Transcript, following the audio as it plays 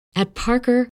At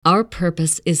Parker, our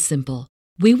purpose is simple.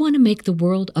 We want to make the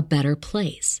world a better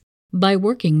place by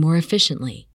working more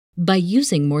efficiently, by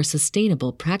using more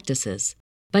sustainable practices,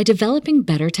 by developing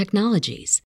better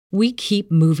technologies. We keep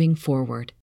moving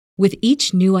forward. With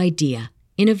each new idea,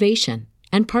 innovation,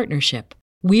 and partnership,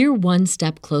 we're one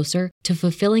step closer to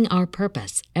fulfilling our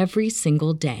purpose every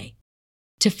single day.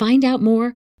 To find out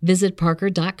more, visit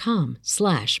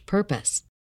parker.com/purpose.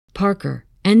 Parker,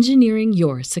 engineering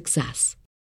your success.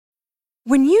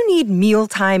 When you need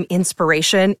mealtime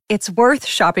inspiration, it's worth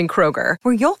shopping Kroger,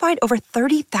 where you'll find over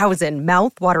 30,000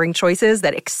 mouth-watering choices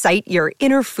that excite your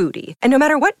inner foodie. And no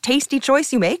matter what tasty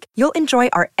choice you make, you'll enjoy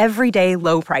our everyday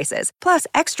low prices, plus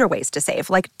extra ways to save,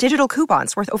 like digital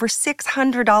coupons worth over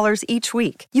 $600 each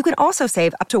week. You can also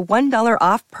save up to $1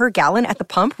 off per gallon at the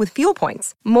pump with fuel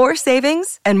points. More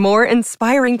savings and more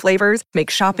inspiring flavors make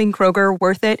shopping Kroger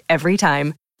worth it every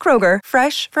time. Kroger,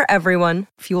 fresh for everyone.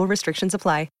 Fuel restrictions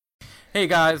apply. Hey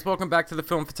guys, welcome back to the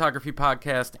Film Photography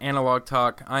Podcast, Analog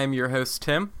Talk. I am your host,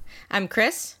 Tim. I'm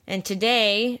Chris, and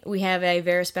today we have a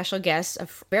very special guest, a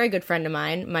very good friend of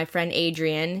mine, my friend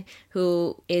Adrian,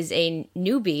 who is a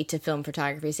newbie to film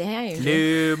photography. Say hi,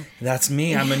 Adrian. Noob. That's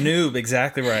me. I'm a noob.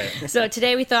 Exactly right. So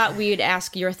today we thought we'd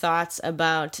ask your thoughts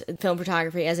about film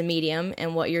photography as a medium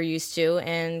and what you're used to,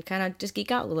 and kind of just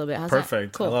geek out a little bit. How's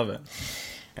Perfect. That? Cool. I love it.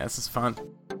 Yeah, this is fun.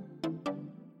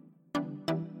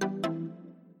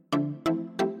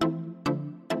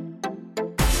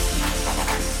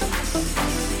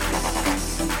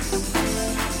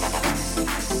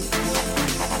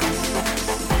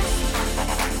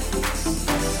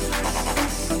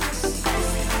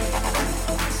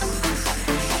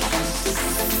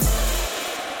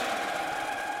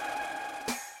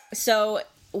 So,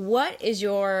 what is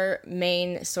your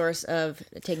main source of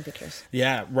taking pictures?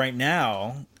 Yeah, right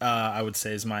now, I would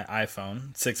say is my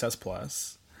iPhone 6S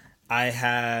Plus. I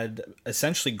had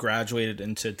essentially graduated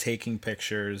into taking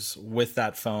pictures with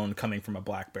that phone coming from a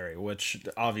BlackBerry, which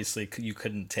obviously you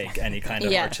couldn't take any kind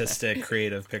of artistic,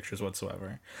 creative pictures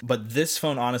whatsoever. But this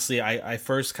phone, honestly, I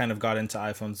first kind of got into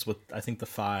iPhones with, I think, the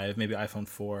 5, maybe iPhone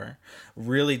 4.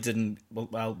 Really didn't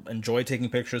enjoy taking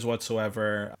pictures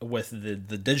whatsoever with the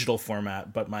digital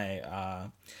format, but my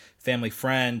family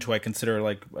friend, who I consider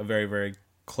like a very, very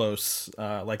close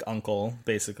like uncle,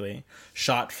 basically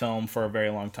shot film for a very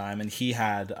long time, and he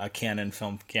had a Canon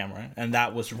film camera, and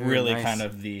that was really nice. Kind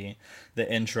of the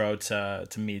intro to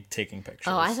me taking pictures.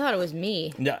 Oh, I thought it was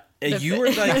me. Yeah, you were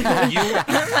like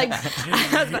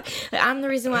I'm the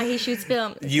reason why he shoots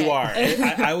film. Okay. You are.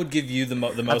 I would give you the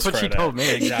most That's what credit. She told me.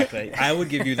 Exactly. I would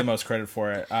give you the most credit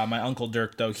for it. My uncle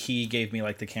Dirk, though, he gave me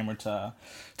like the camera to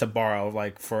borrow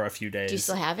like for a few days. Do you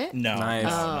still have it? No. Nice.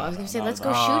 I was gonna say let's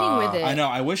go shooting with it. I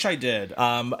know. I wish I did.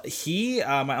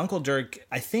 My uncle Dirk,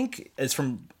 I think, is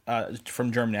from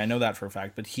Germany. I know that for a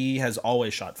fact, but he has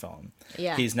always shot film.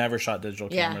 Yeah. He's never shot digital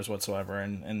cameras whatsoever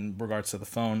in regards to the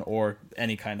phone or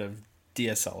any kind of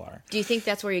DSLR. Do you think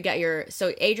that's where you got your...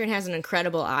 So Adrian has an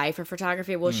incredible eye for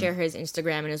photography. We'll share his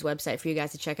Instagram and his website for you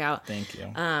guys to check out. Thank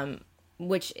you.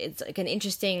 Which it's like an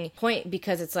interesting point,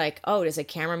 because it's like, oh, does a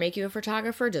camera make you a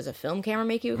photographer? Does a film camera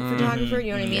make you a photographer?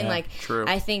 You know what I mean? Like, true.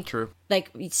 I think like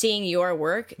seeing your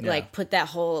work, like put that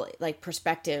whole like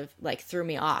perspective like threw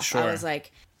me off. Sure. I was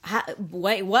like,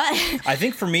 wait, what? I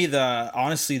think for me,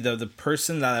 honestly, the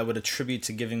person that I would attribute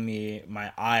to giving me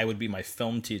my eye would be my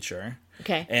film teacher.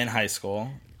 Okay. In high school.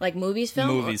 Like movies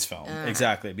film?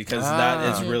 Exactly. Because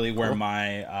that is really where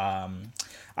my...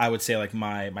 I would say like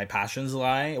my passions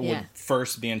lie would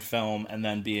first be in film and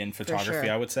then be in photography,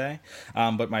 I would say.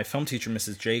 But my film teacher,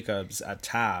 Mrs. Jacobs at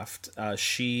Taft,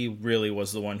 she really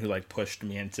was the one who like pushed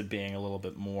me into being a little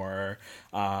bit more,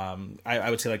 I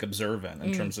would say like observant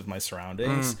in terms of my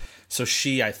surroundings. So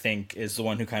she, I think, is the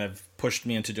one who kind of pushed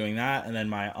me into doing that. And then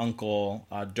my uncle,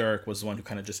 Dirk, was the one who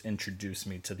kind of just introduced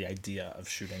me to the idea of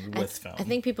shooting with film. I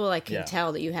think people like can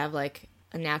tell that you have like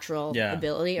a natural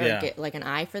ability or get like an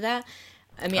eye for that.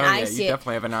 I mean, I see you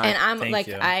definitely have an eye. And I'm Thank like,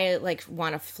 you. I like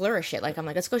want to flourish it. Like, I'm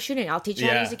like, let's go shooting. I'll teach you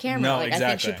how to use a camera. No, like, exactly. I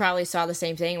think she probably saw the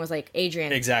same thing and was like,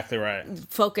 Adrian, exactly right.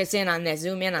 Focus in on this,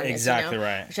 zoom in on this. Exactly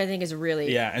right. Which I think is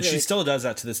really, and really she still does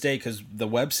that to this day, because the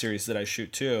web series that I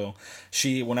shoot too,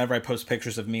 whenever I post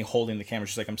pictures of me holding the camera,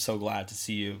 she's like, I'm so glad to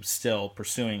see you still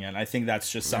pursuing it. And I think that's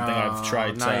just something I've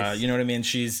tried to, you know what I mean?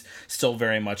 She's still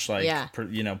very much like,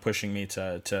 pushing me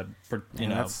to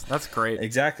that's great.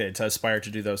 Exactly. To aspire to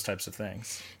do those types of things.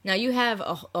 Now you have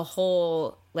a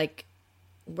whole like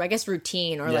I guess,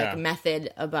 routine or like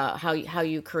method about how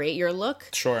you create your look.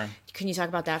 Sure. Can you talk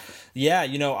about that?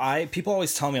 Yeah, people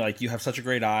always tell me like you have such a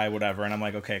great eye, whatever, and I'm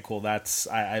like, okay, cool,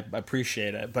 I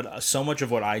appreciate it. But so much of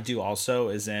what I do also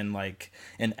is in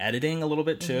editing a little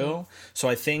bit too. So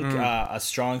I think a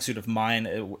strong suit of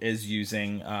mine is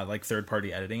using like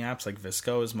third-party editing apps. Like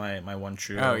Visco is my one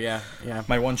true. Oh yeah,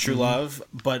 my one true love.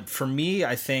 But for me,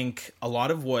 I think a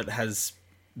lot of what has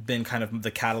been kind of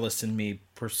the catalyst in me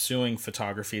pursuing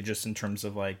photography, just in terms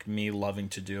of like me loving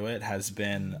to do it, has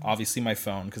been obviously my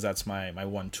phone, because that's my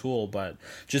one tool, but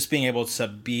just being able to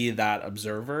be that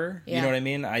observer. You know what I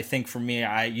mean? I think for me,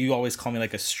 you always call me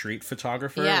like a street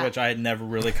photographer, which I had never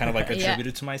really kind of like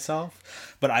attributed to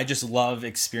myself, but I just love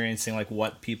experiencing like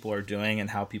what people are doing and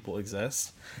how people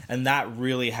exist, and that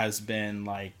really has been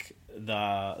like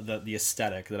the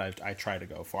aesthetic that I try to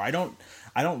go for. I don't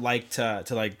like to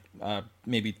like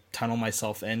maybe tunnel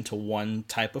myself into one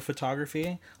type of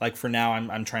photography. Like for now,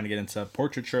 I'm trying to get into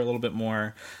portraiture a little bit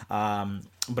more,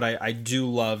 but I do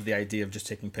love the idea of just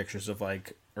taking pictures of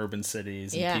like urban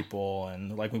cities and people,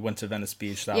 and like we went to Venice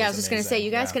Beach. That was I was just gonna say, you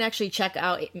guys can actually check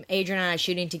out Adrian and I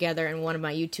shooting together in one of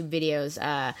my YouTube videos.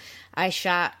 I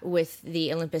shot with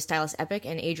the Olympus Stylus Epic,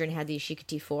 and Adrian had the Yashica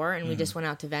T4, and we just went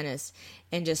out to Venice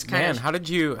and just kind of. How did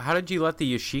you let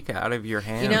the Yashica out of your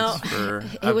hands for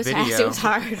it was video? It was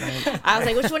hard. I was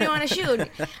like, which one do you want to shoot?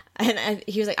 And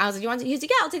he was like, you want to? He was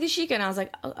like, yeah, I'll take the Yashica. And I was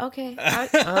like, oh, okay.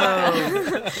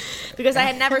 Because I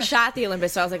had never shot the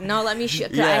Olympus, so I was like, no, let me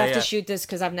shoot. I have to shoot this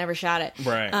because I've never shot it.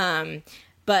 Right.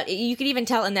 But you could even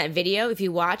tell in that video, if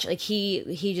you watch, like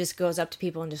he just goes up to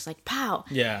people and just like pow,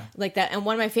 like that. And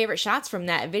one of my favorite shots from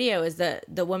that video is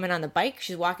the woman on the bike.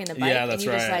 She's walking the bike, and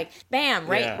you just like bam,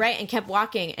 right, and kept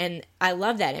walking. And I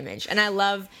love that image, and I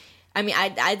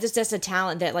just that's a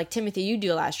talent that, like, Timothy, you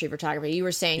do a lot of street photography. You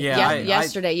were saying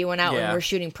yesterday you went out and were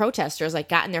shooting protesters, like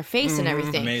got in their face and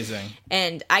everything. Amazing.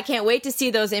 And I can't wait to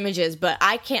see those images, but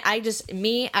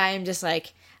I'm just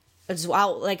like.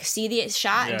 I'll like see the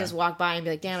shot and just walk by and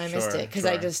be like, damn, I missed it,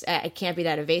 because I can't be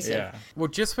that evasive. Yeah. Well,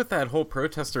 just with that whole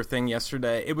protester thing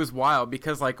yesterday, it was wild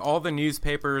because like all the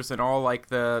newspapers and all like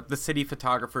the city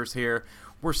photographers here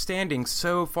were standing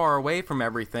so far away from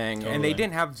everything, and they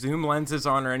didn't have zoom lenses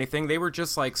on or anything. They were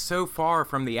just like so far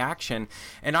from the action,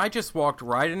 and I just walked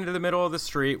right into the middle of the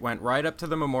street, went right up to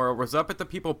the memorial, was up at the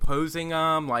people posing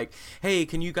like, hey,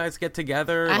 can you guys get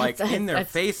together, like in their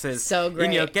faces, so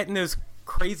great, and, getting those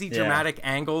crazy dramatic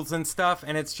angles and stuff.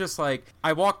 And it's just like,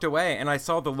 I walked away and I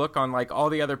saw the look on like all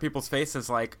the other people's faces,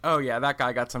 like, oh yeah, that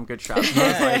guy got some good shots. I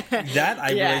was like, that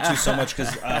I relate to so much,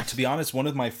 because to be honest, one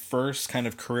of my first kind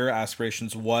of career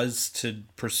aspirations was to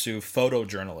pursue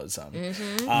photojournalism.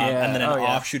 And then an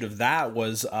offshoot of that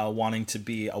was wanting to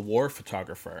be a war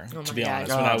photographer, to be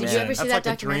honest. When I was Did you ever see that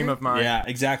like a dream of mine. Yeah,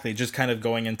 exactly. Just kind of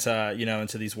going into,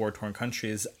 into these war-torn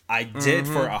countries. I did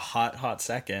for a hot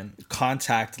second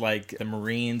contact like the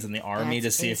Marines and the Army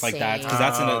to see if like that, because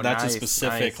that's a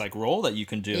specific like role that you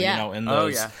can do, in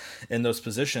those in those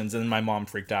positions. And then my mom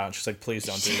freaked out and she's like, please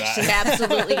don't do that. She's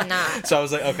absolutely not. So I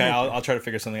was like, okay, I'll try to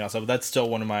figure something else out. But that's still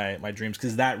one of my dreams,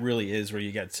 because that really is where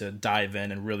you get to dive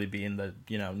in and really be in the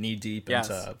knee deep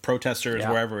into protesters,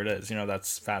 wherever it is.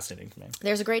 That's fascinating to me.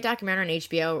 There's a great documentary on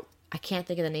HBO. I can't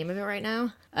think of the name of it right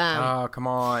now. Oh, come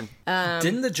on.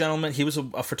 Didn't the gentleman, he was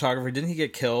a photographer, didn't he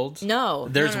get killed? No.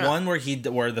 There's one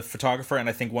where the photographer and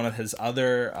I think one of his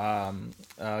other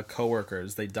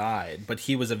co-workers, they died. But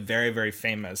he was a very, very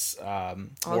famous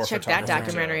I'll check that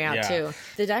documentary out too.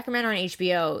 The documentary on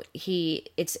HBO,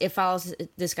 it follows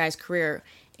this guy's career,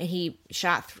 and he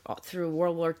shot through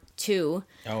World War II.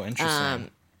 Oh,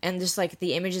 interesting. And just like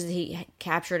the images that he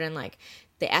captured, and like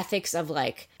the ethics of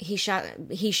like he shot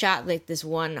like this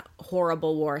one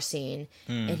horrible war scene,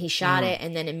 and he shot it,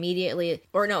 and then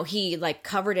he like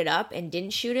covered it up and didn't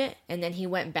shoot it, and then he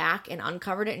went back and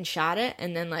uncovered it and shot it,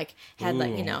 and then like had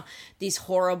like these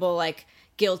horrible like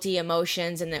guilty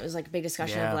emotions, and it was like a big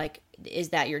discussion of like, is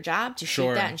that your job to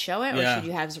shoot that and show it, or should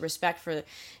you have respect for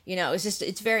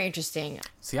it's very interesting.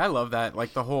 See, I love that,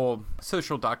 like the whole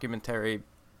social documentary,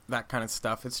 that kind of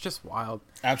stuff. It's just wild.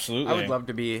 Absolutely. I would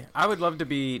love to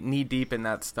be knee deep in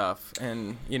that stuff,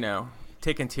 and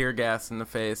taking tear gas in the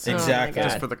face. Exactly.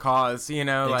 Just for the cause,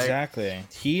 Exactly.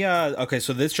 He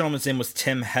so this gentleman's name was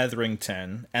Tim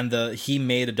Hetherington, and he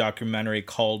made a documentary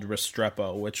called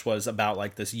Restrepo, which was about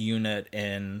like this unit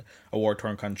in a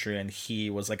war-torn country, and he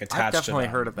was like attached to them. I've definitely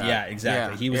heard of that. Yeah,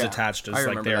 exactly. He was attached as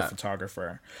like their that.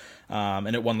 photographer.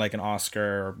 And it won like an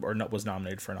Oscar or was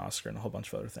nominated for an Oscar and a whole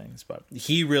bunch of other things. But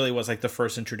he really was like the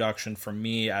first introduction for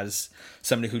me as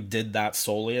somebody who did that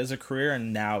solely as a career.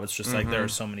 And now it's just like there are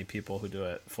so many people who do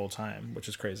it full time, which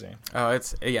is crazy. Oh,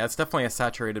 it's definitely a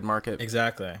saturated market.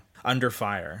 Exactly. Under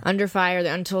Fire,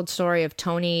 the untold story of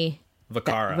Tony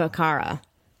Vaccaro.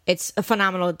 It's a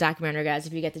phenomenal documentary, guys,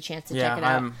 if you get the chance to check it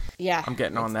out. I'm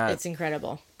getting on that. It's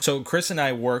incredible. So Chris and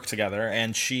I work together,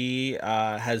 and she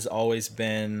has always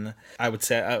been, I would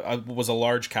say, was a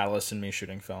large catalyst in me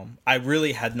shooting film. I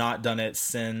really had not done it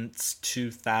since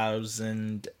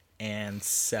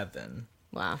 2007.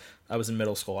 Wow. I was in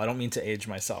middle school. I don't mean to age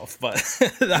myself, but...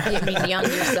 You mean young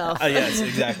yourself. Yes,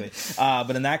 exactly.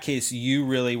 But in that case, you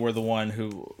really were the one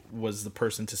who was the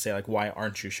person to say, like, why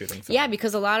aren't you shooting film? Yeah,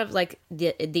 because a lot of, like,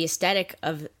 the aesthetic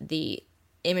of the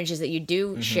images that you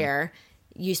do share...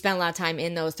 You spend a lot of time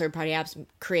in those third-party apps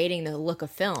creating the look of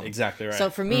film. Exactly right. So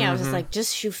for me, I was just like,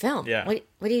 just shoot film. Yeah. What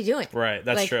are you doing? Right,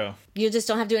 that's like, true. You just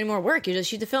don't have to do any more work. You just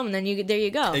shoot the film, and then there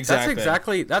you go.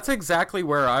 Exactly. That's exactly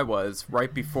where I was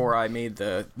right before I made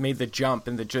the jump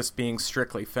into just being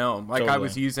strictly film. Like I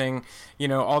was using,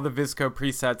 all the VSCO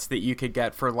presets that you could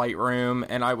get for Lightroom,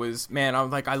 and I was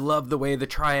like, I love the way the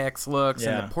Tri-X looks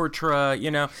and the Portra,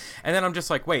 and then I'm just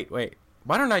like, wait.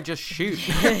 Why don't I just shoot?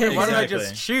 Why don't I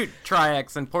just shoot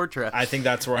Tri-X and Portra? I think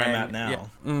that's where I'm at now. Yeah.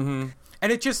 Mm-hmm.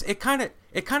 And it kind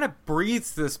of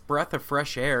breathes this breath of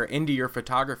fresh air into your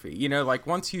photography. Like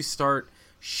once you start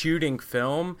shooting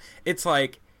film, it's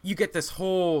like you get this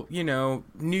whole,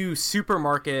 new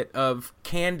supermarket of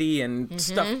candy and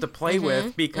stuff to play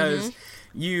with because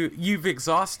you've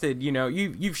exhausted,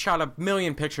 you've shot 1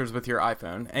 million pictures with your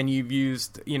iPhone and you've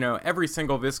used, every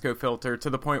single VSCO filter to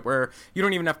the point where you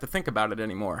don't even have to think about it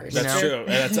anymore. That's true.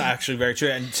 That's actually very true.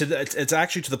 And it's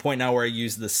actually to the point now where I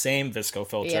use the same VSCO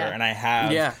filter and I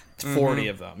have 40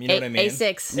 of them. You know what I mean?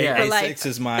 A6. A6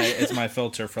 is my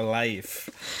filter for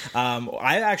life.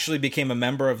 I actually became a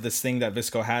member of this thing that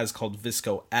VSCO has called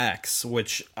VSCO X,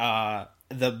 which the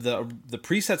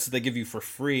presets that they give you for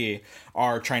free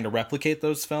are trying to replicate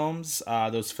those film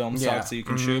stocks that you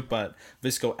can shoot, but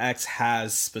VSCO X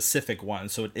has specific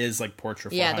ones, so it is like Portra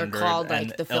 400. Yeah, they're called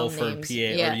like the film Ilford names.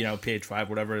 P8 or PH5,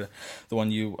 whatever the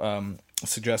one you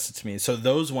suggested to me. So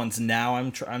those ones now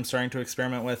I'm starting to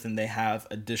experiment with, and they have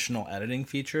additional editing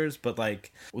features. But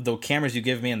like the cameras you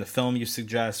give me and the film you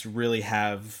suggest really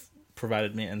have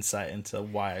provided me insight into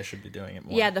why I should be doing it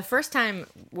more. Yeah, the first time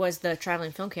was the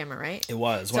traveling film camera, right? It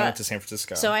was when I went to San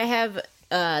Francisco. So I have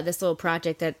this little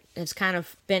project that has kind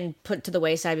of been put to the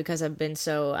wayside because I've been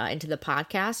so into the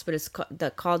podcast, but it's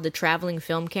called the Traveling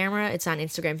Film Camera. It's on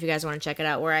Instagram if you guys want to check it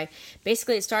out, where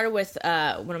it started with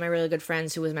one of my really good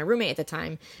friends who was my roommate at the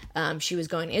time. She was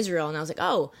going to Israel, and I was like,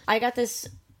 oh, I got this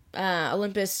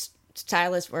Olympus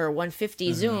stylus or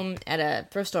 150 zoom at a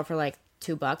thrift store for like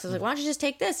 $2. I was like, why don't you just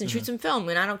take this and shoot some film?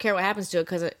 And I don't care what happens to it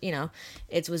because,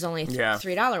 it was only a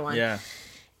 $3 one. Yeah.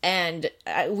 And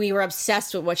we were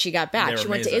obsessed with what she got back. She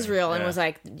went to Israel and was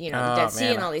like, the Dead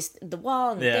Sea and all these, the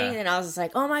wall and the thing. And I was just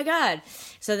like, oh my God.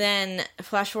 So then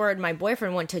flash forward, my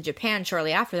boyfriend went to Japan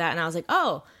shortly after that. And I was like,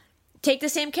 oh, take the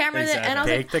same camera. And I was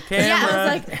take like, the camera.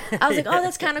 Yeah, I was like, oh,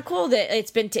 that's kind of cool that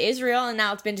it's been to Israel and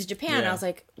now it's been to Japan. Yeah. And I was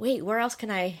like, wait, where else can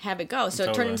I have it go? So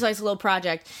it turned into like a little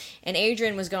project. And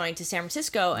Adrian was going to San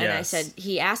Francisco, and I said,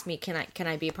 he asked me, can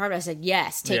I be a part of it? I said,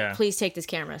 yes, please take this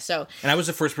camera. So, and I was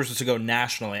the first person to go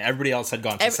nationally. Everybody else had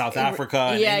gone to South Africa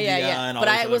and India and all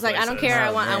but these I was like, places. I don't care.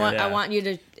 I want you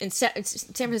to. San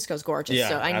Francisco's gorgeous,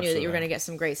 so I knew that you were going to get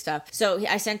some great stuff. So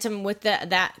I sent him with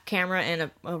that camera and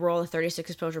a roll of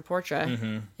 36 exposure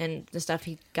Portra, and the stuff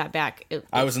he got back.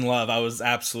 I was in love. I was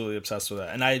absolutely obsessed with it.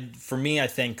 And for me, I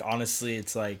think honestly,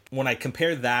 it's like when I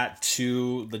compare that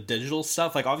to the digital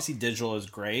stuff, like obviously digital is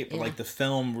great, but like the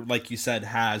film, like you said,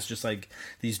 has just like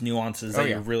these nuances that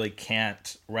you really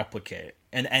can't replicate.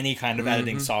 And any kind of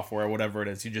editing software, whatever it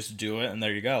is, you just do it, and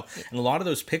there you go. And a lot of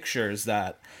those pictures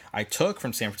that I took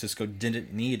from San Francisco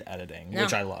didn't need editing,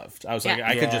 which I loved. I was like,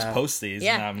 I could just post these,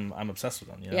 and I'm obsessed with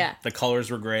them. Yeah, the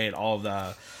colors were great.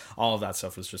 All of that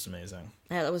stuff was just amazing.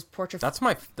 Yeah, that was portrait. That's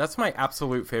my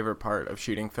absolute favorite part of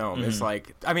shooting film is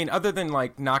like, I mean, other than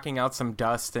like knocking out some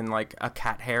dust and like a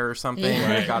cat hair or something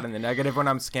that I got in the negative when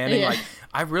I'm scanning, like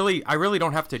I really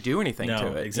don't have to do anything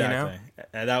to it. Exactly.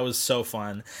 And that was so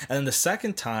fun. And then the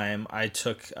second time I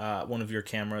took one of your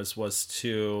cameras was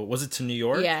it to New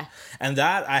York? Yeah. And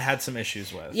that I had some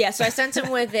issues with. Yeah, so I sent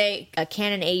him with a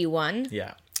Canon AE1.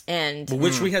 Yeah.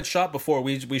 Which we had shot before.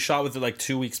 We shot with it like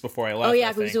 2 weeks before I left. Oh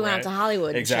yeah, because we went out to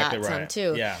Hollywood and shot some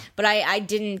too. Yeah, but I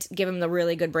didn't give him the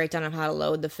really good breakdown of how to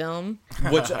load the film.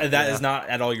 Which that is not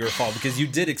at all your fault, because you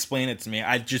did explain it to me.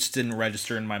 I just didn't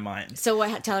register in my mind. So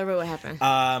tell everybody what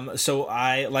happened. So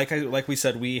like we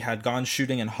said, we had gone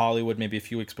shooting in Hollywood maybe a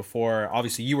few weeks before.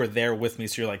 Obviously, you were there with me,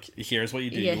 so you're like, here's what you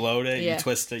do: you load it, you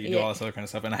twist it, you do all this other kind of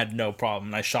stuff, and I had no problem.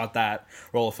 And I shot that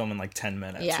roll of film in like 10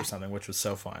 minutes or something, which was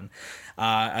so fun.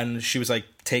 And she was like,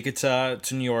 take it to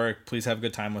New York, please have a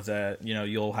good time with it,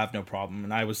 you'll have no problem.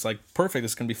 And I was like, perfect,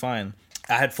 this is gonna be fine.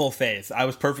 I had full faith. I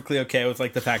was perfectly okay with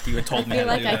like the fact that you had told me how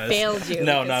to do this. I failed you.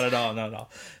 No, not at all.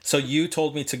 So you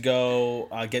told me to go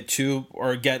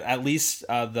get at least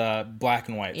the black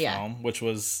and white film, which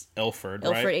was Ilford,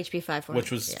 right? Ilford HP 500,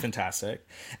 which was fantastic.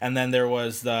 And then there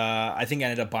was I think I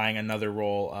ended up buying another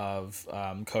roll of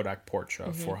Kodak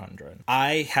Portra 400.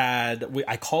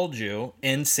 I called you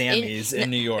in Sammy's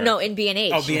in New York. No, in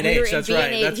B&H. Oh, B&H, that's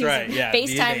right. That's right. Yeah,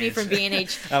 FaceTimed me from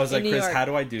B&H. I was like, Chris, how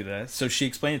do I do this? So she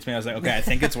explained it to me. I was like, okay, I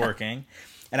think it's working.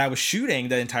 And I was shooting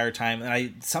the entire time,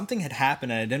 and something had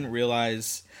happened, and I didn't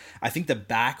realize. I think the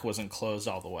back wasn't closed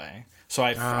all the way, so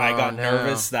I got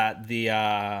nervous that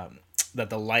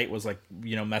the light was like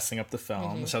messing up the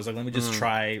film. So I was like, let me just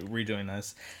try redoing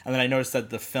this. And then I noticed that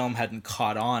the film hadn't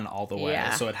caught on all the way,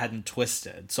 so it hadn't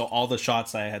twisted. So all the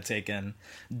shots I had taken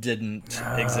didn't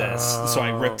exist. So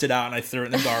I ripped it out and I threw it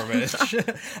in the garbage.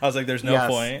 I was like, there's no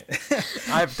point.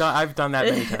 I've done that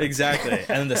many times. Exactly. And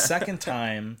then the second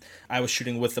time I was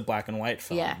shooting with the black and white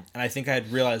film. Yeah. And I think I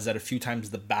had realized that a few times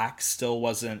the back still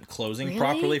wasn't closing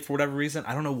properly for whatever reason.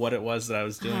 I don't know what it was that I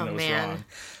was doing that was wrong.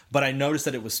 But I noticed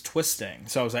that it was twisting.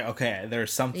 So I was like, okay,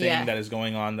 there's something that is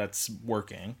going on that's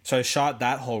working. So I shot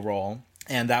that whole roll.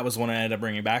 And that was when I ended up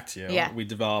bringing back to you. Yeah. We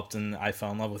developed and I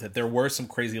fell in love with it. There were some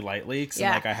crazy light leaks. And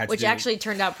I had which actually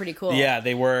turned out pretty cool. Yeah,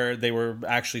 they were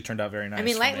actually turned out very nice. I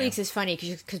mean, light leaks is funny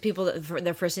because people,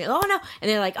 their first thing, oh no. And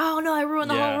they're like, oh no, I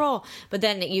ruined the whole roll. But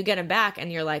then you get them back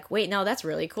and you're like, wait, no, that's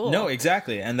really cool. No,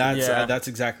 exactly. And that's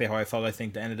exactly how I felt. I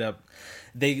think they ended up...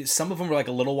 some of them were like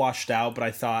a little washed out, but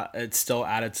I thought it still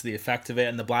added to the effect of it.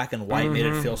 And the black and white made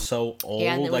it feel so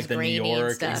old, like the New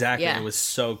York. Exactly. Yeah. It was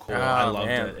so cool. I loved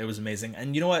it. It was amazing.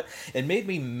 And you know what? It made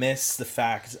me miss the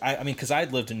fact, I mean, because I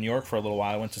had lived in New York for a little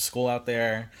while. I went to school out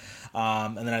there.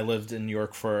 And then I lived in New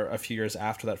York for a few years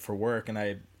after that for work. And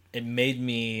it made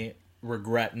me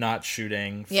regret not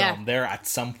shooting film there at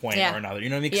some point or another. You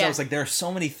know what I mean? Because I was like, there are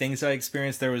so many things that I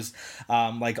experienced. There was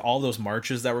like all those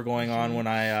marches that were going on when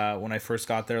I first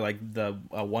got there, like the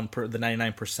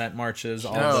 99% marches,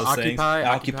 all those things.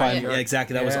 Occupy. Yeah,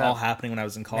 exactly. That was all happening when I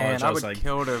was in college. Man, I was like,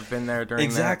 kill to have been there during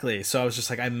exactly. That. So I was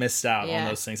just like, I missed out on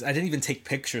those things. I didn't even take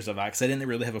pictures of that because I didn't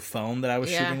really have a phone that I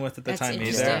was shooting with at the time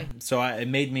either. So it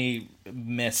made me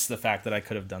miss the fact that I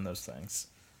could have done those things.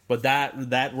 But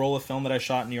that roll of film that I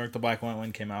shot in New York, the black and white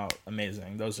one, came out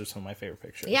amazing. Those are some of my favorite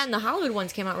pictures. Yeah, and the Hollywood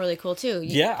ones came out really cool too.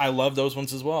 Yeah, I love those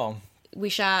ones as well. We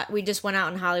just went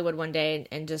out in Hollywood one day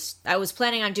and I was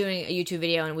planning on doing a YouTube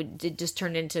video, and it just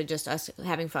turned into just us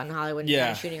having fun in Hollywood and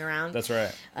kind of shooting around. That's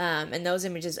right. And those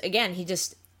images, again,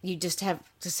 you just have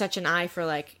such an eye for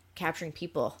like capturing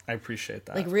people. I appreciate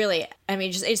that. Like really, I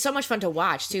mean, it's so much fun to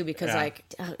watch too because like,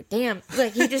 damn,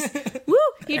 like he just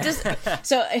he just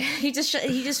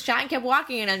shot and kept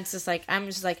walking, and I'm just like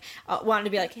wanting to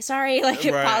be like, hey, sorry, like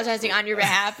apologizing on your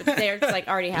behalf. But they're just like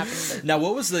already happened. Now,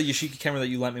 what was the Yashica camera that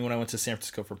you lent me when I went to San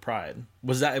Francisco for Pride?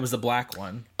 It was the black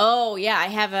one? Oh yeah, I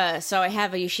have a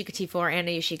Yashica T4 and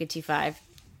a Yashica T5.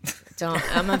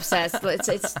 I'm obsessed. Let's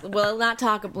not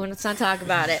talk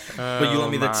about it. But you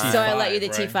let me the T5. So I let you the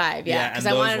T5, because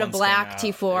I wanted a black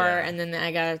T4, and then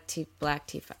I got a black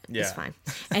T5. Yeah. It's fine.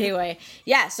 Anyway,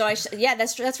 so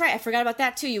that's right. I forgot about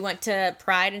that too. You went to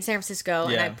Pride in San Francisco,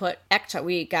 and I put Ektar.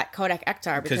 We got Kodak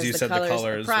Ektar because you the said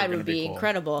colors of Pride would be cool.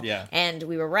 incredible. Yeah. And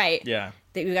we were right. Yeah.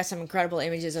 We got some incredible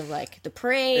images of like the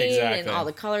parade and all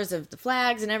the colors of the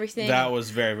flags and everything. That was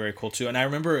very, very cool too. And I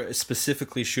remember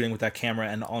specifically shooting with that camera,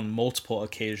 and on multiple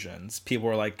occasions, people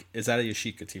were like, "Is that a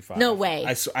Yashica T5?" No way.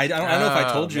 I don't know if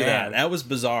I told you that. That was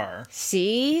bizarre.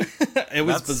 See, it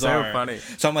was bizarre. So funny.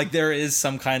 So I'm like, there is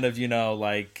some kind of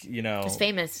it's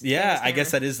famous. Yeah, famous I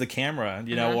guess that is the camera,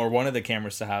 or one of the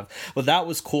cameras to have. But that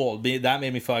was cool. That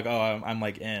made me feel like, oh, I'm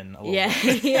like in a little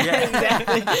bit. Yeah,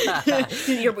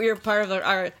 exactly. You're part of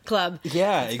our club.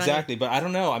 Yeah, It's exactly. funny. But I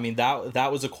don't know. I mean,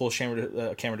 that was a cool camera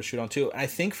to shoot on too. I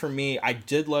think for me, I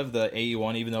did love the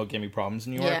AE1, even though it gave me problems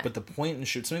in New York. Yeah. But the point and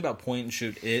shoot, something about point and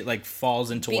shoot, it like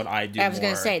falls into what I do. I was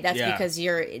going to say that's yeah. because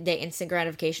you're the instant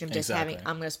gratification of just Exactly. having.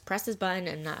 I'm going to press this button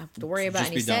and not have to worry about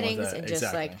Just any be done with settings it. and just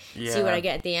Exactly. like Yeah. see what I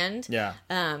get at the end. Yeah.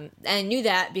 And I knew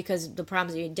that because the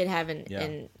problems that you did have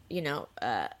in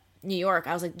New York,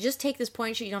 I was like, just take this point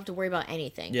and shoot. You don't have to worry about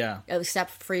anything. Yeah.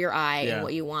 Except for your eye Yeah. and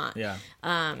what you want. Yeah.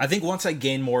 I think once I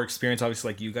gain more experience,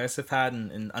 obviously, like you guys have had,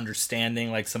 and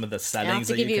understanding like some of the And I'll have settings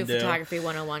to that give you you a can do. photography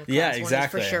 101 class. Yeah,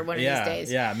 exactly. For sure, one of these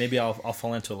days. Yeah, maybe I'll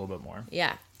fall into it a little bit more.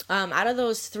 Yeah. Out of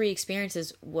those 3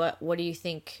 experiences, what do you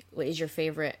think? What is your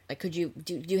favorite? Like, could you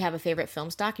do you have a favorite film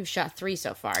stock? You've shot 3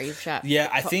 so far. You've shot. Yeah,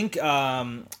 I think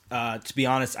to be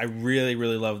honest, I really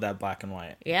love that black and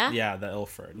white. Yeah? Yeah, the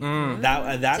Ilford.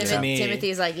 That to me.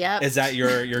 Timothy's like, yep. Is that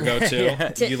your go-to?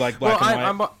 Yeah. You like black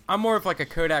and white? I'm more of like a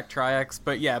Kodak Tri-X,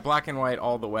 but yeah, black and white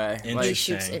all the way. He Interesting.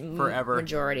 shoots it Forever.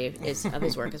 Majority of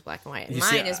his work is black and white. You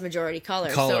see, Mine is majority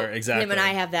color. Color, so exactly. Him and I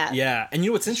have that. Yeah, and you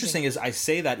know what's interesting is I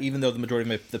say that even though the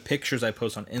majority of the pictures I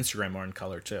post on Instagram are in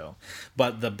color too,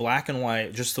 but the black and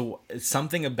white, just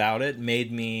something about it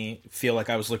made me feel like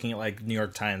I was looking at like New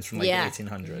York Times from like the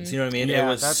 1800s. Mm-hmm. You know what I mean? Yeah, it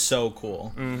was that's- so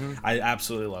cool. I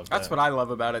absolutely loved it. That's what I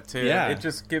love about it too. Yeah. It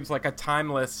just gives like a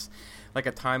timeless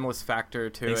factor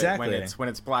to Exactly. it when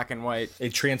it's black and white.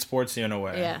 It transports you in a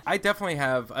way. Yeah. I definitely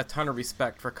have a ton of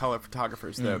respect for color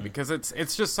photographers though, because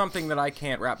it's just something that I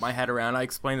can't wrap my head around. I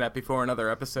explained that before in other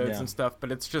episodes Yeah. and stuff,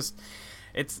 but it's just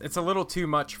it's a little too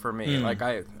much for me. Like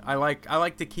I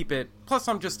like to keep it. Plus,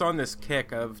 I'm just on this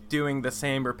kick of doing the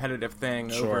same repetitive thing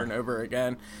Sure. over and over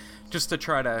again, just to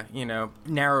try to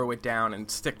narrow it down and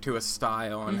stick to a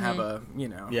style and have a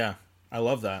Yeah. I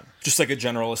love that. Just like a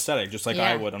general aesthetic, just like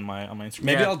I Yeah. would on my Instagram.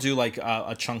 Maybe Yeah. I'll do like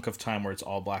a chunk of time where it's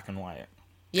all black and white.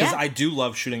 Because Yeah. I do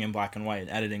love shooting in black and white and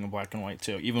editing in black and white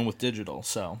too, even with digital.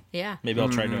 So Yeah. maybe I'll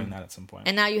try doing that at some point.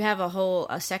 And now you have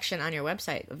a section on your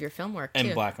website of your film work too.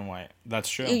 In black and white. That's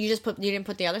true. You didn't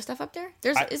put the other stuff up there?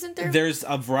 Isn't there? There's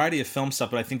a variety of film stuff,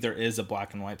 but I think there is a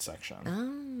black and white section.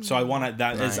 Oh. So I want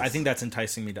to. Nice. I think that's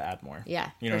enticing me to add more.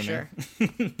 Yeah, you know for what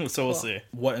I mean? So we'll see.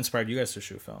 What inspired you guys to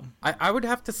shoot film? I would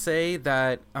have to say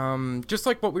that just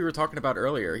like what we were talking about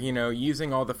earlier,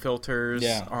 using all the filters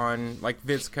Yeah. on like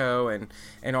VSCO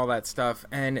and all that stuff,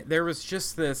 and there was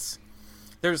just this.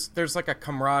 There's like a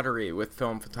camaraderie with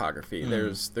film photography.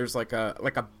 There's like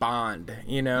a bond,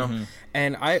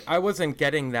 and I wasn't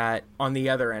getting that on the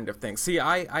other end of things. See,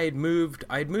 I had moved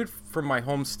from my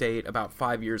home state about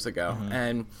 5 years ago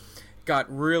and got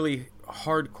really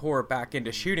hardcore back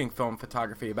into shooting film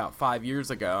photography about 5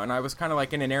 years ago, and I was kind of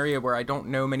like in an area where I don't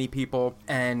know many people,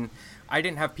 and I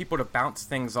didn't have people to bounce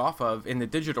things off of in the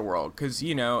digital world, because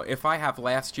if I have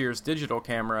last year's digital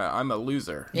camera, I'm a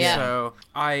loser. Yeah. So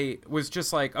I was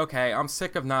just like, okay, I'm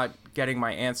sick of not getting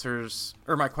my answers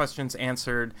or my questions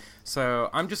answered, so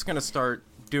I'm just gonna start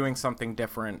doing something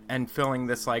different and filling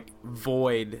this like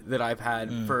void that I've had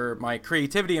for my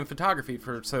creativity and photography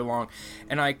for so long.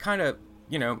 And I kind of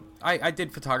I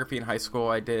did photography in high school,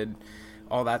 I did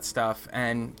all that stuff,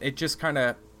 and it just kind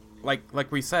of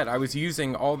like we said, I was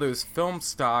using all those film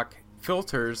stock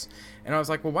filters, and I was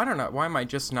like, well, why am I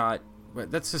just not,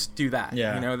 let's just do that.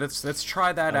 Yeah. Let's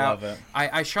try that I out. love it.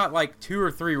 I shot like 2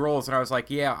 or 3 rolls, and I was like,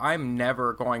 yeah, I'm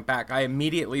never going back. I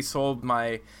immediately sold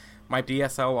my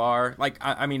DSLR. Like,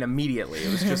 I mean, immediately.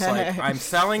 It was just like, I'm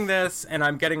selling this, and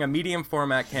I'm getting a medium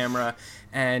format camera,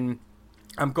 and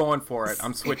I'm going for it.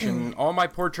 I'm switching all my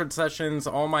portrait sessions,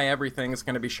 all my everything is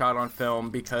going to be shot on film,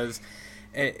 because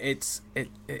it's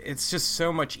just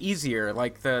so much easier.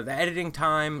 Like the editing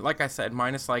time, like I said,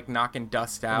 minus like knocking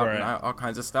dust out Right. and all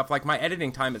kinds of stuff. Like my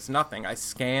editing time is nothing. I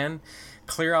scan,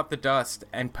 clear out the dust,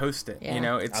 and post it.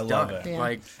 Yeah. It's I done. love it. Yeah.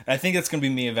 Like, I think it's going to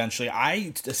be me eventually.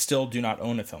 I still do not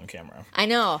own a film camera, I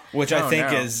know. which I oh,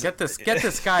 think no. is get this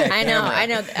guy. A I know. camera. I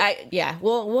know.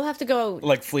 We'll have to go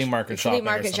like flea market shopping. flea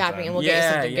market or shopping, and something. we'll get you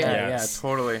Yeah, something good. Yes.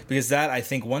 totally. Because that, I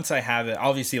think, once I have it,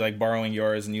 obviously, like borrowing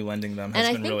yours and you lending them has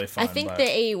And been really fun. I think but- the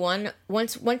AE1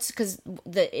 once because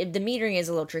the metering is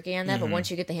a little tricky on that, but once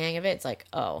you get the hang of it, it's like,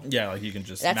 oh, yeah, like you can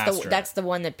just that's master the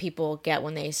one that people get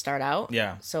when they start out.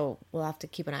 Yeah. So we'll have to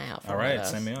keep an eye out for All one of right,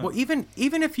 those. send me on. Well, even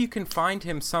if you can find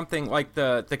him something like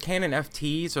the Canon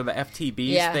FTs or the FTBs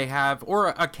Yeah. they have, or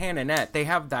a Canonette, they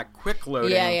have that quick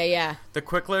loading. Yeah. The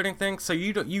quick loading thing. So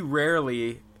you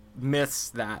rarely miss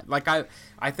that. Like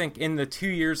I think in the 2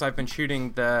 years I've been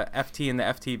shooting the FT and the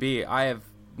FTB, I have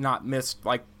not missed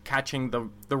like catching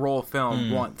the roll of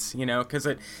film once, because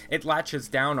it latches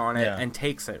down on it Yeah. and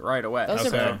takes it right away. Those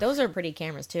Okay. are those are pretty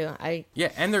cameras too.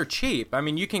 Yeah, and they're cheap. I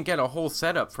mean, you can get a whole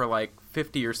setup for like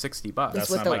 $50 or $60. It's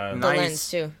with not the, bad. the lens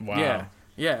too. Wow.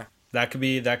 Yeah. That could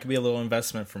be a little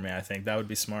investment for me. I think that would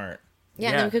be smart.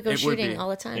 Yeah, and then we could go it would shooting be. all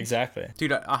the time. Exactly.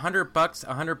 Dude,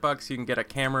 $100, you can get a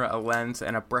camera, a lens,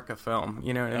 and a brick of film.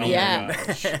 You know what I mean? Yeah.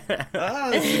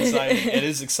 That's exciting. It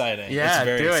is exciting. Yeah, it's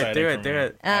very do it, exciting do for it, me. do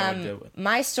it. I would do it.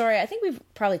 My story, I think we've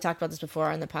probably talked about this before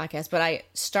on the podcast, but I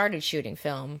started shooting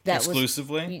film. That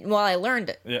Exclusively? Well, I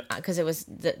learned it Yeah. because it was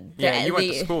You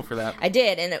went to school for that. I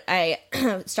did, and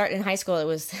I started in high school.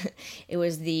 It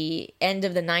was the end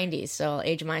of the 90s, so I'll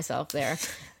age myself there.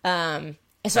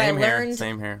 So Same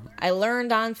here. I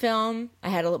learned on film. I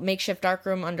had a makeshift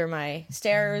darkroom under my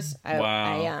stairs.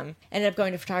 I ended up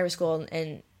going to photography school,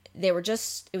 and they were it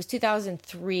was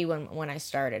 2003 when I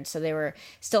started. So they were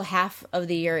still half of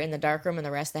the year in the darkroom and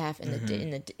the rest of the half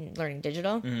in learning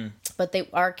digital. Mm-hmm. But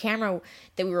our camera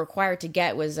that we were required to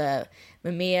get was a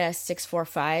Mamiya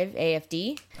 645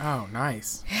 AFD. Oh,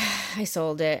 nice. I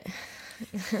sold it.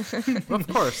 Of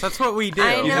course, that's what we do.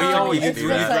 I know. We always It's do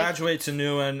just that. like- Graduate to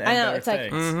new and I know, better it's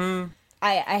like- things.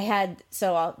 I had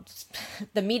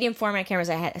the medium format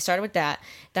cameras. I started with that.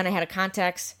 Then I had a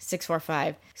Contax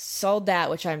 645. Sold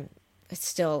that, which I'm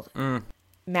still mad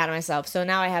at myself. So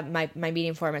now I have my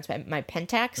medium formats, my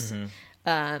Pentax.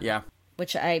 Yeah.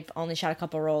 Which I only shot a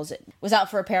couple rolls. It was out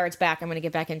for repair. It's back. I'm going to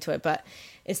get back into it, but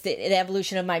it's the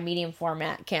evolution of my medium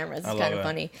format cameras. It's kind of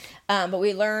funny. But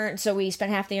we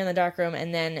spent half the year in the darkroom,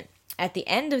 and then at the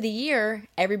end of the year,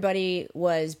 everybody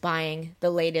was buying the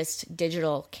latest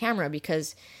digital camera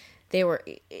because it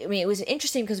was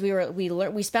interesting because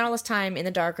we spent all this time in the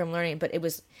darkroom learning, but it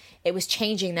was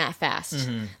changing that fast.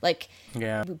 Like,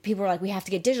 people were like, we have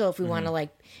to get digital if we want to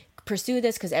pursue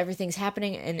this because everything's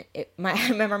happening. And I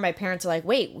remember my parents were like,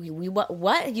 wait, we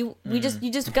what you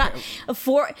just got a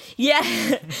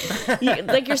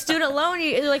like your student loan,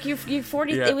 you're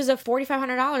 40. It was a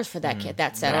 $4,500 for that kit,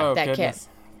 that setup, kit.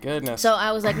 Goodness. So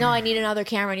I was like, no, I need another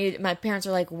camera. My parents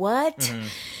were like, what?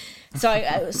 So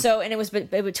and it was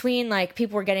between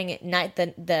people were getting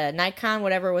the Nikon,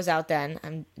 whatever was out then,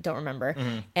 I don't remember,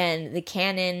 and the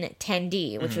Canon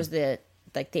 10D, which was the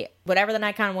whatever the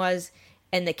Nikon was,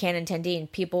 and the Canon 10D, and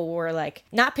people were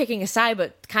not picking a side,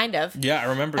 but kind of. Yeah, I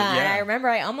remember. And I remember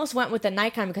I almost went with the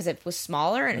Nikon because it was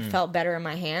smaller and it felt better in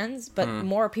my hands, but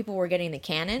more people were getting the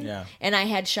Canon. Yeah. And I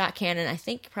had shot Canon, I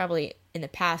think probably in the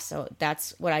past, so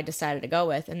that's what I decided to go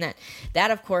with. And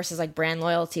that of course is brand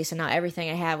loyalty. So now everything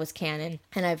I have was Canon,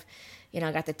 and I've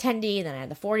I got the 10D, and then I had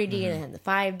the 40D, and then I had the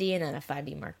 5D, and then a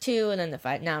 5D Mark II, and then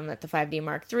now I'm at the 5D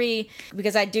Mark III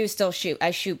because I do still shoot.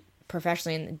 I shoot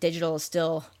professionally, and digital is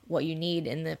still what you need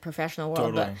in the professional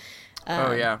world. Totally.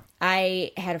 But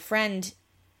I had a friend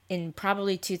in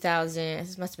probably 2000,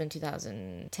 this must have been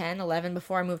 2010, 11,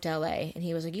 before I moved to LA, and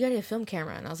he was like, you gotta get a film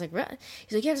camera. And I was like, what?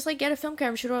 He's like, yeah, just get a film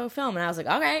camera, shoot a film. And I was like,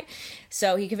 okay.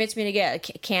 So he convinced me to get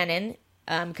a Canon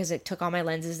because it took all my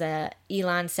lenses, the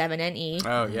Elan 7NE.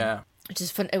 Oh, yeah. Which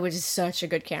is fun. It was just such a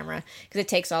good camera because it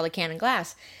takes all the Canon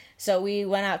glass. So we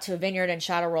went out to a vineyard and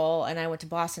shot a roll, and I went to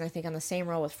Boston, I think, on the same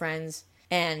roll with friends,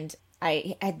 and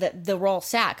I had the roll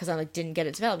sat because I didn't get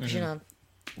it developed because you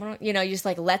just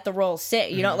let the roll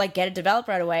sit. You don't get it developed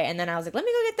right away. And then I was like, let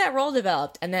me go get that roll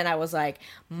developed. And then I was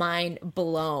mind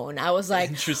blown. I was like,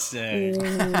 interesting.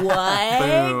 What?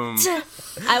 Boom.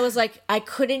 I was like, I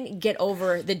couldn't get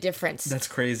over the difference. That's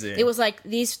crazy. It was like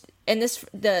these, and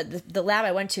the lab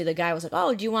I went to, the guy was like,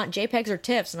 oh, do you want JPEGs or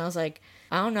TIFFs? And I was like,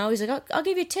 I don't know. He's like, I'll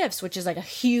give you TIFFs, which is a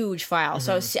huge file.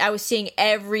 So I was seeing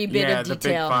every bit of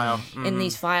detail in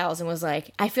these files, and was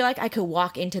like, I feel like I could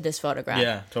walk into this photograph.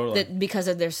 Yeah, totally.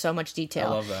 Because there's so much detail.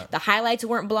 I love that. The highlights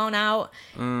weren't blown out.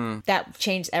 That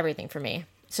changed everything for me.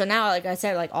 So now, like I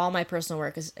said, all my personal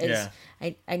work is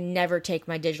I never take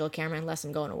my digital camera unless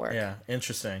I'm going to work. Yeah,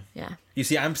 interesting. Yeah. You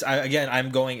see,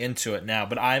 I'm going into it now,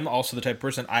 but I'm also the type of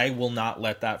person, I will not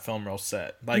let that film roll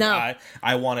sit. No.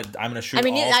 I want it. I'm going to shoot. I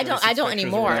mean, all I don't 36 pictures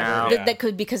anymore. or whatever. No. That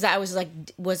could, because I was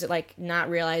not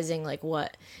realizing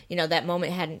what that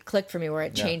moment hadn't clicked for me where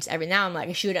it changed every. Now I'm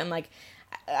I shoot it. I'm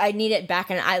I need it back,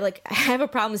 and I have a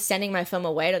problem sending my film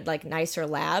away to nicer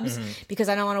labs because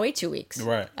I don't want to wait 2 weeks.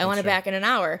 Right. I want it back in an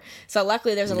hour. So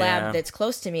luckily there's a lab Yeah. that's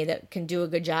close to me that can do a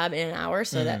good job in an hour,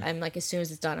 so that I'm as soon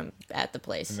as it's done, I'm at the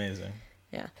place. Amazing.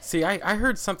 Yeah. See, I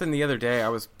heard something the other day. I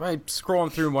was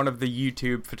scrolling through one of the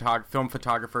YouTube film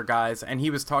photographer guys, and he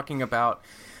was talking about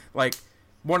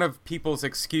one of people's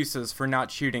excuses for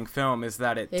not shooting film is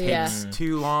that it takes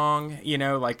too long,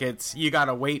 it's, you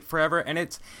gotta wait forever, and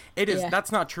it is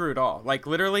that's not true at all.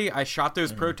 Literally, I shot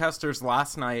those protesters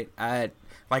last night at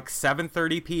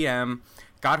 7:30 p.m.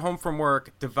 got home from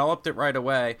work, developed it right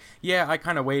away. Yeah, I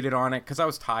kind of waited on it because I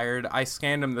was tired. I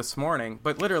scanned them this morning,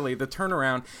 but literally the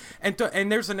turnaround.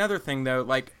 And there's another thing though,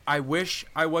 like I wish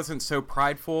I wasn't so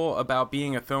prideful about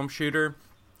being a film shooter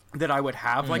that I would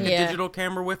have like a digital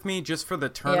camera with me just for the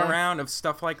turnaround of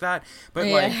stuff like that. But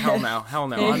like hell no.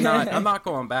 I'm not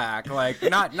going back. Like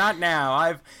not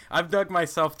now. I've dug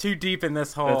myself too deep in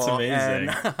this hole. That's amazing.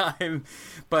 And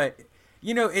but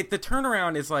you know, the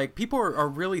turnaround is like people are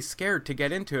really scared to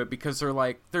get into it because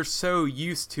they're so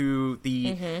used to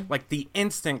the like the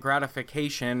instant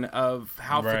gratification of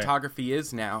how photography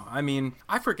is now. I mean,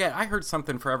 I heard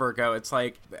something forever ago. It's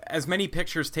like as many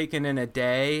pictures taken in a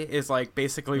day is like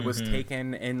basically was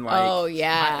taken in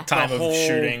like time of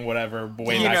shooting, whatever,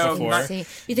 way back before.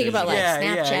 You think about like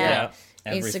Snapchat,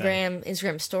 Everything.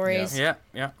 Instagram stories. Yeah.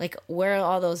 Like where are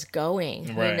all those going?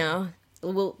 You know?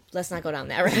 Well, let's not go down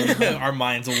that road. Our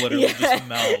minds will literally just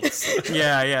melt.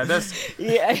 Yeah.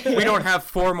 We don't have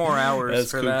 4 more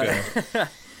hours for that.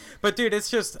 But dude,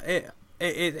 it's just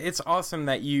it's awesome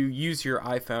that you use your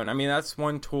iPhone. I mean, that's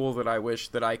one tool that I wish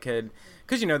that I could,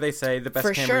 because you know they say the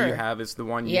best camera you have is the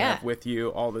one you have with you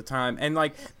all the time, and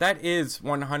like that is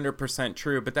 100%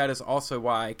 true. But that is also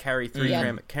why I carry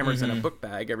 3 cameras in a book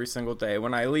bag every single day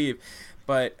when I leave.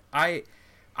 But I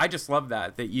just love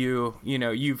that you've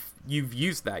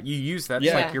used that. You use that.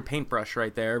 It's like your paintbrush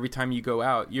right there. Every time you go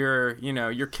out, you're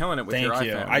killing it with your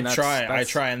iPhone. I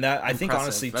try. And that, I think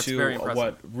honestly that's too,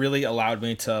 what really allowed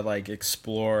me to like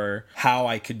explore how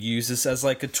I could use this as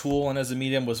like a tool and as a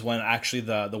medium was when actually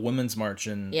the Women's March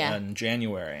in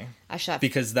January. I shot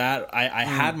because that I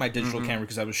had my digital camera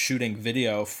because I was shooting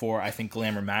video for I think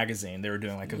Glamour magazine. They were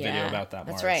doing like a video about that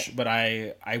march. Right. But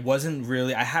I haven't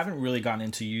really gotten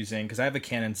into using, because I have a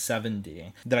Canon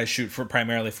 7D that I shoot for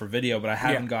primarily for video, but I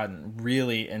haven't gotten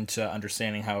really into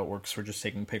understanding how it works for just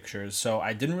taking pictures. So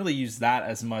I didn't really use that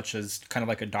as much as kind of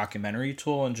like a documentary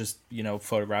tool and just, you know,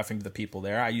 photographing the people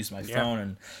there. I used my phone,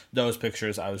 and those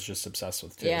pictures I was just obsessed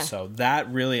with too. Yeah. So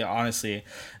that really, honestly,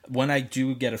 when I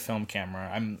do get a film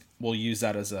camera, we'll use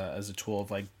that as a tool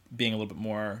of like being a little bit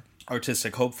more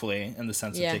artistic, hopefully, in the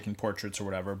sense of taking portraits or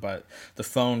whatever. But the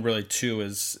phone really too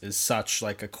is such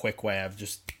like a quick way of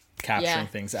just capturing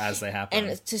things as they happen.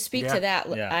 And to speak to that,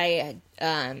 I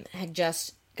had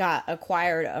just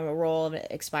acquired a roll of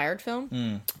expired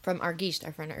film from Argist,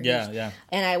 our friend Argist.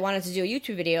 And I wanted to do a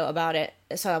YouTube video about it,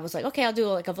 so I was like, okay, I'll do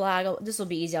like a vlog. This will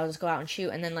be easy. I'll just go out and shoot.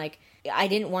 And then like I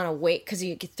didn't want to wait because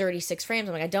you get 36 frames.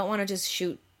 I'm like, I don't want to just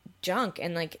shoot junk.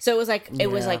 And like so it was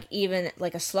like even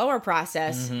like a slower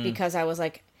process because I was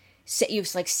like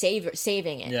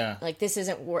saving it. Like this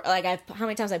isn't like how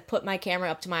many times I put my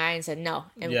camera up to my eye and said no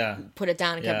and put it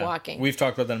down and kept walking. We've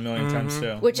talked about that a million times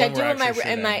too. Which I do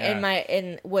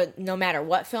in what no matter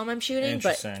what film I'm shooting,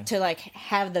 but to like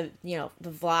have the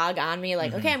the vlog on me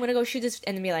like okay, I'm gonna go shoot this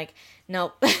and then be like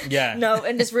nope. No,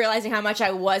 and just realizing how much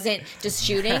I wasn't just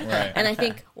shooting. And I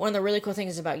think one of the really cool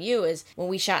things about you is when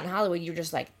we shot in Hollywood, you're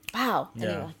just like pow, and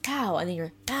then you're like pow, and then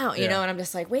you're pow, you know, and I'm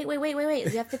just like wait,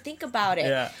 you have to think about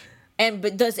it.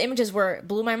 But those images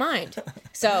blew my mind.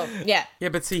 So yeah.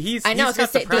 But see, he's I know he's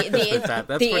got the practice with that.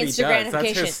 That's what he does.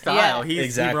 That's his style. He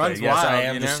runs wild. I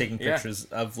am just taking pictures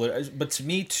of. But to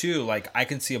me too, like I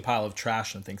can see a pile of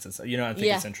trash and thinks it's I think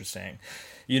it's interesting.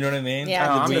 You know what I mean?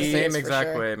 Yeah, I'm the same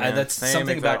exact way, man. That's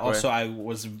something that also I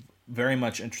was very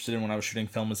much interested in when I was shooting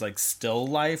film is like still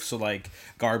life. So like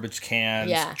garbage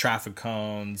cans, traffic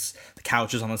cones, the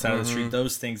couches on the side of the street.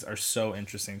 Those things are so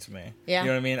interesting to me. Yeah. You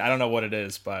know what I mean? I don't know what it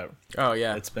is, but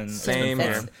it's been same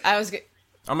here.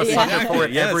 I'm a sucker for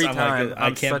it every time.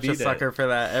 I can't such a sucker for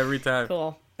that every time.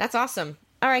 Cool. That's awesome.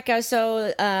 All right, guys,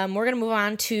 so we're going to move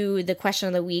on to the question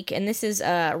of the week, and this is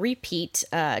a repeat.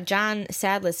 John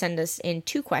Sadler sent us in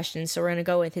 2 questions, so we're going to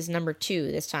go with his number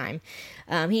 2 this time.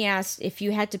 He asked, if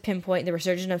you had to pinpoint the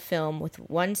resurgence of film with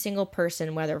one single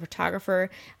person, whether a photographer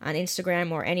on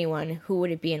Instagram or anyone, who would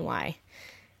it be and why?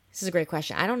 This is a great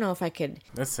question. I don't know if I could...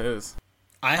 This is...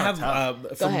 I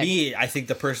have, for me, I think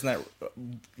the person that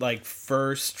like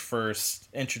first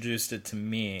introduced it to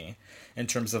me in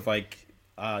terms of like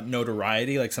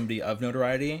notoriety, like somebody of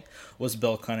notoriety, was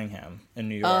Bill Cunningham in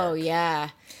New York. Oh yeah,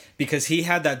 because he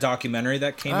had that documentary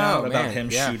that came out about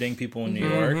him shooting people in New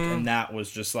York, and that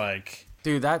was just like,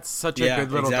 dude, that's such a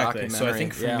good little documentary. So I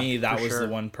think for me, that was the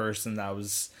one person that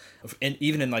was, and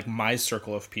even in like my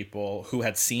circle of people who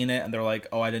had seen it, and they're like,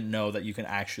 oh, I didn't know that you can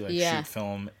actually like shoot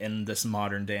film in this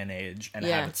modern day and age and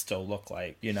have it still look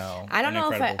like, you know. I don't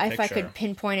know if I could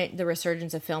pinpoint the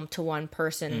resurgence of film to one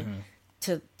person.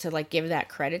 To like give that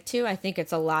credit to. I think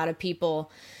it's a lot of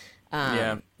people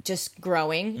just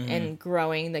growing and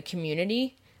growing the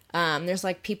community. There's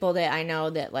like people that I know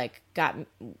that like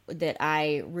that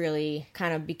I really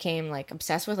kind of became like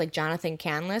obsessed with. Like Jonathan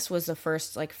Canlis was the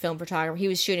first like film photographer. He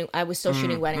was shooting. I was still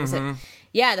shooting weddings. The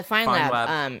Fine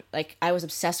Lab. Like I was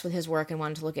obsessed with his work and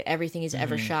wanted to look at everything he's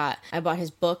ever shot. I bought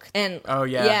his book and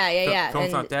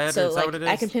Film's Not Dead. So is like that what it is?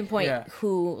 I can pinpoint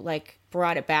who like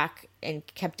brought it back and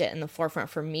kept it in the forefront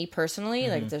for me personally.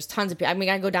 Like there's tons of people. I mean,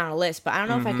 I go down a list, but I don't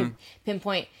know if I could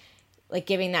pinpoint like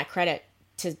giving that credit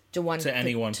to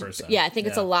any one person. Yeah, I think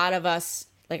it's a lot of us,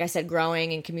 like I said,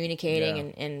 growing and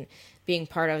communicating and being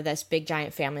part of this big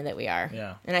giant family that we are.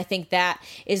 Yeah. And I think that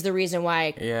is the reason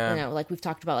why, you know, like we've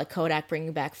talked about like Kodak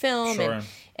bringing back film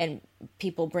and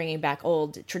people bringing back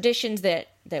old traditions that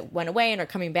went away and are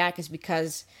coming back, is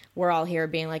because we're all here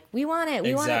being like, we want it,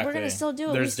 we're going to still do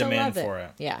it. There's we still demand love for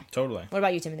it. Yeah. Totally. What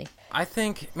about you, Timothy? I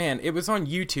think, man, it was on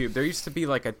YouTube. There used to be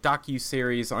like a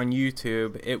docu-series on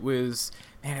YouTube. It was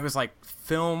like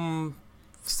film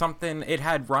something. It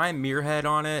had Ryan Muirhead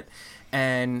on it,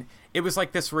 and it was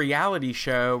like this reality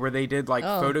show where they did like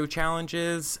photo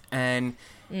challenges. And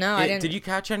I didn't. Did you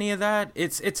catch any of that?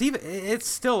 It's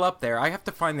still up there. I have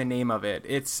to find the name of it.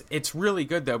 It's really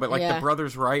good though. But like the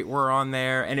Brothers Wright were on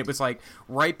there, and it was like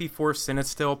right before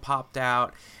Cinestill popped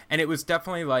out, and it was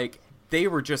definitely like they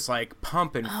were just like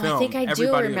pumping film. I think I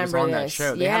Everybody do that was remember on this. that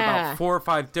show. They had about 4 or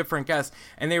 5 different guests,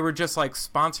 and they were just like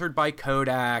sponsored by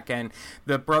Kodak. And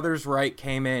the Brothers Wright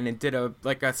came in and did a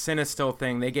Cinestill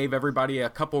thing. They gave everybody a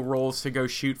couple rolls to go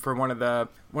shoot for one of the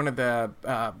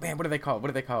man, what do they call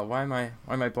it? Why am I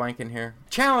blanking here?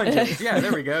 Challenges. Yeah,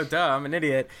 there we go. Duh, I'm an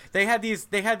idiot. They had these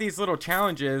little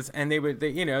challenges, and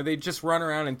they just run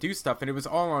around and do stuff, and it was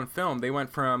all on film. They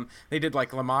did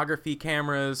like lomography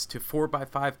cameras to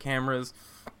 4x5 cameras.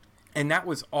 And that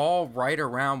was all right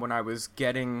around when I was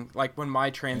getting, like, when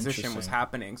my transition was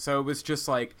happening. So it was just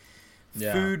like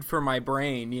food for my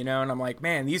brain, you know? And I'm like,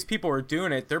 man, these people are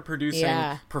doing it. They're producing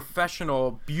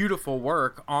professional, beautiful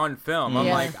work on film. I'm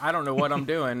like, I don't know what I'm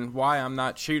doing, why I'm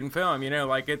not shooting film, you know?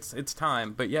 Like, it's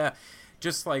time. But yeah,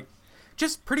 just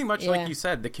pretty much like you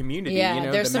said, the community, you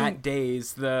know, the Matt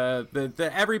Days,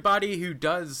 the everybody who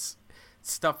does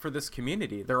stuff for this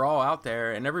community. They're all out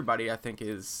there, and everybody, I think,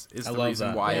 is the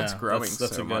reason why it's growing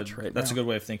so much right now. That's a good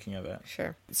way of thinking of it.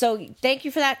 Sure. So thank you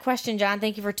for that question, John.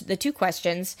 Thank you for the 2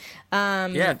 questions.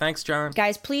 Thanks, John.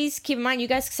 Guys, please keep in mind, you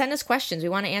guys send us questions. We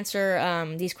want to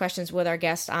answer these questions with our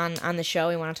guests on the show.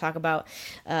 We want to talk about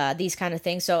these kind of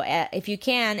things. So if you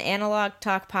can,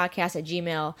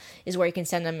 analogtalkpodcast@gmail.com is where you can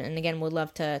send them. And again, we'd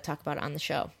love to talk about it on the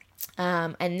show.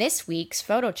 And this week's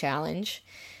photo challenge,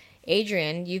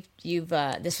 Adrian, you've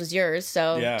this was yours.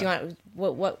 So do you want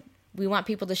what we want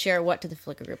people to share what to the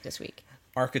Flickr group this week?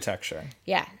 Architecture.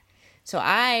 Yeah. So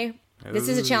this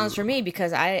is a challenge for me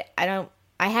because I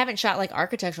haven't shot like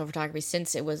architectural photography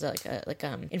since it was like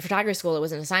in photography school. It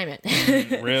was an assignment.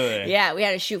 Really? Yeah, we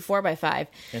had to shoot 4x5.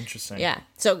 Interesting. Yeah.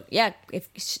 So to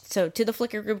the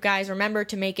Flickr group, guys, remember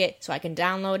to make it so I can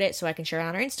download it, so I can share it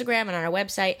on our Instagram and on our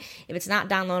website. If it's not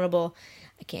downloadable,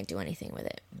 I can't do anything with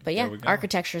it. But yeah,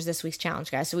 architecture is this week's challenge,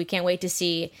 guys. So we can't wait to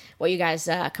see what you guys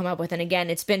come up with. And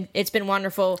again, it's been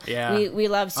wonderful. Yeah, we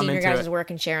love seeing your guys' work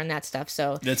and sharing that stuff.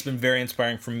 So it's been very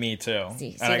inspiring for me too.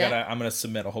 I'm gonna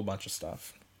submit a whole bunch of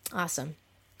stuff. Awesome.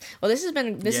 Well, this has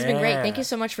been great. Thank you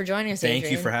so much for joining us, Adrian.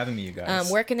 Thank you for having me, you guys.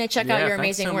 Where can they check out your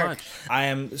amazing work? I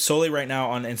am solely right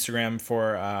now on Instagram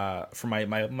for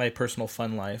my personal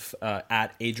fun life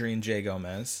at Adrian J.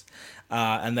 Gomez.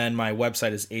 And then my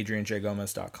website is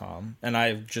adrianjgomez.com. And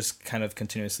I've just kind of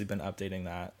continuously been updating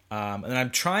that. And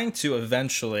I'm trying to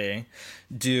eventually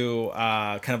do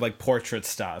kind of like portrait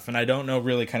stuff. And I don't know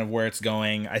really kind of where it's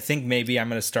going. I think maybe I'm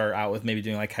going to start out with maybe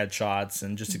doing like headshots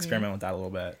and just experiment with that a little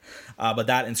bit. But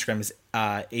that Instagram is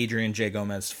Adrian J.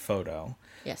 Gomez Photo.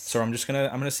 Yes. So I'm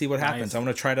gonna see what happens. I'm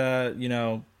gonna try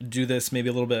to do this maybe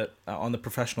a little bit on the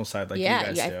professional side, like you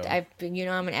guys do. I've been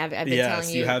telling you.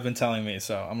 Yes, you have been telling me.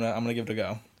 So I'm gonna give it a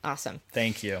go. Awesome.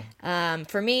 Thank you.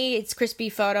 For me, it's Crispy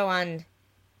Photo on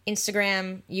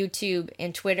Instagram, YouTube,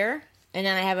 and Twitter, and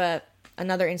then I have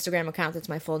another Instagram account that's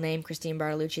my full name, Christine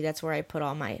Bartolucci. That's where I put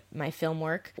all my film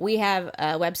work. We have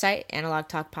a website,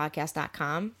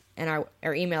 analogtalkpodcast.com. And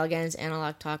our email again is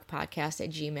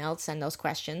analogtalkpodcast@gmail.com. Send those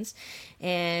questions.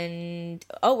 And,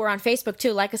 we're on Facebook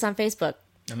too. Like us on Facebook.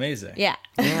 Amazing. Yeah.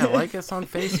 Yeah, like us on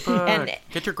Facebook. And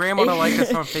get your grandma to like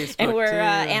us on Facebook, and we're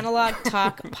Analog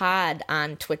Talk Pod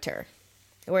on Twitter.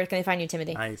 Where can they find you,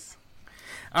 Timothy? Nice.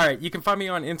 All right, you can find me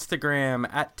on Instagram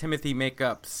at Timothy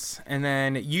Makeups, and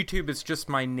then YouTube is just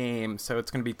my name, so it's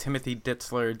going to be Timothy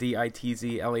Ditzler,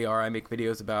 Ditzler. I make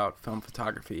videos about film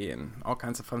photography and all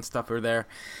kinds of fun stuff over there.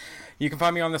 You can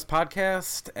find me on this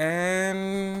podcast,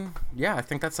 and yeah, I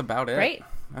think that's about it. Great.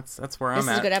 That's where I'm at.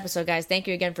 This is a good episode, guys. Thank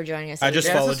you again for joining us. I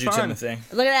just followed you, fun. Timothy.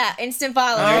 Look at that. Instant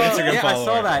follow. Instagram yeah,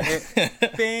 follower. I saw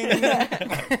that.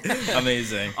 Bing.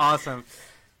 Amazing. Awesome.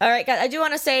 All right, guys. I do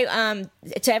want to say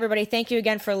to everybody, thank you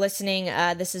again for listening.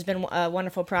 This has been a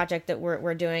wonderful project that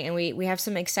we're doing, and we have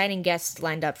some exciting guests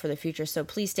lined up for the future. So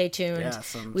please stay tuned. Yeah,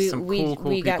 some we cool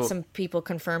got people. some people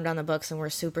confirmed on the books, and we're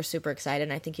super super excited.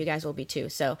 And I think you guys will be too.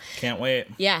 So Can't wait.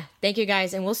 yeah, thank you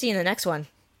guys, and we'll see you in the next one.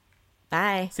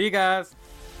 Bye. See you guys.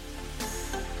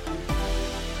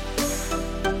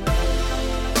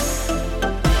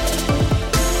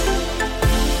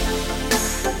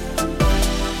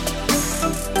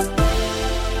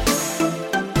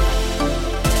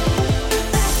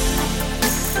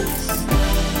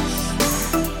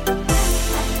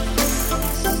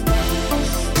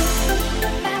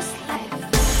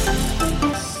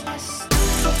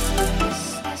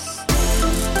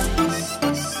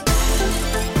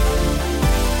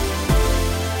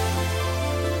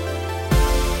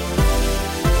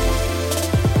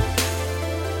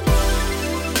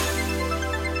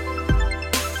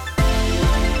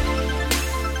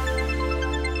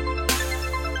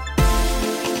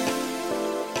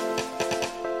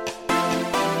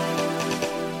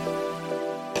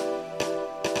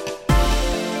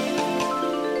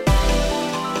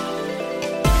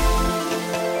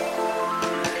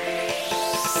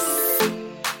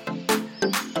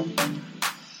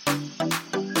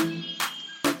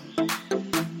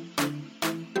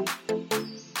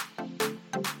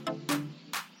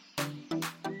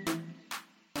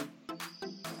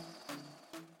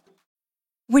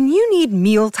 When you need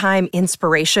mealtime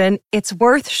inspiration, it's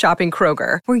worth shopping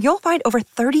Kroger, where you'll find over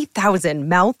 30,000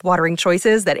 mouth-watering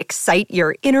choices that excite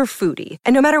your inner foodie.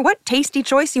 And no matter what tasty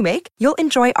choice you make, you'll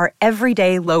enjoy our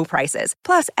everyday low prices,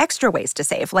 plus extra ways to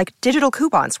save, like digital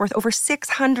coupons worth over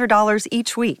 $600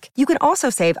 each week. You can also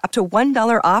save up to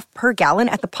 $1 off per gallon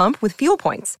at the pump with fuel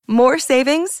points. More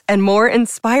savings and more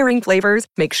inspiring flavors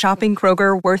make shopping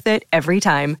Kroger worth it every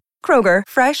time. Kroger,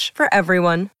 fresh for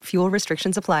everyone. Fuel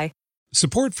restrictions apply.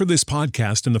 Support for this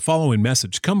podcast and the following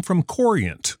message come from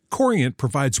Corient. Corient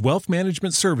provides wealth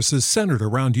management services centered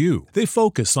around you. They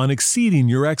focus on exceeding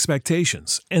your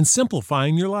expectations and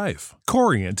simplifying your life.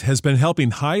 Corient has been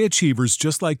helping high achievers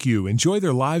just like you enjoy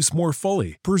their lives more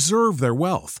fully, preserve their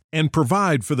wealth, and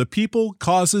provide for the people,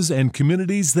 causes, and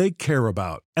communities they care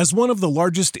about. As one of the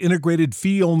largest integrated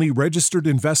fee-only registered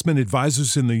investment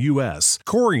advisors in the U.S.,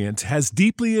 Corient has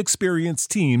deeply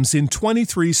experienced teams in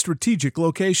 23 strategic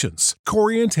locations.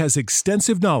 Corient has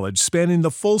extensive knowledge spanning the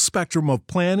full spectrum of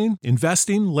planning,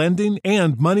 investing, lending,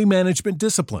 and money management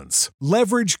disciplines.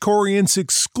 Leverage Corient's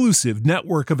exclusive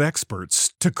network of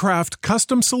experts to craft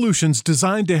custom solutions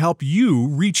designed to help you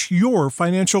reach your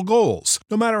financial goals,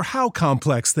 no matter how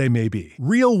complex they may be.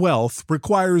 Real wealth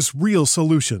requires real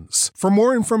solutions. For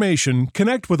more information,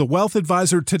 connect with a wealth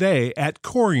advisor today at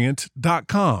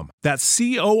Corient.com. That's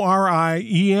Corient.com.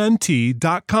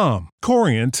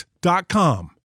 Corient.com.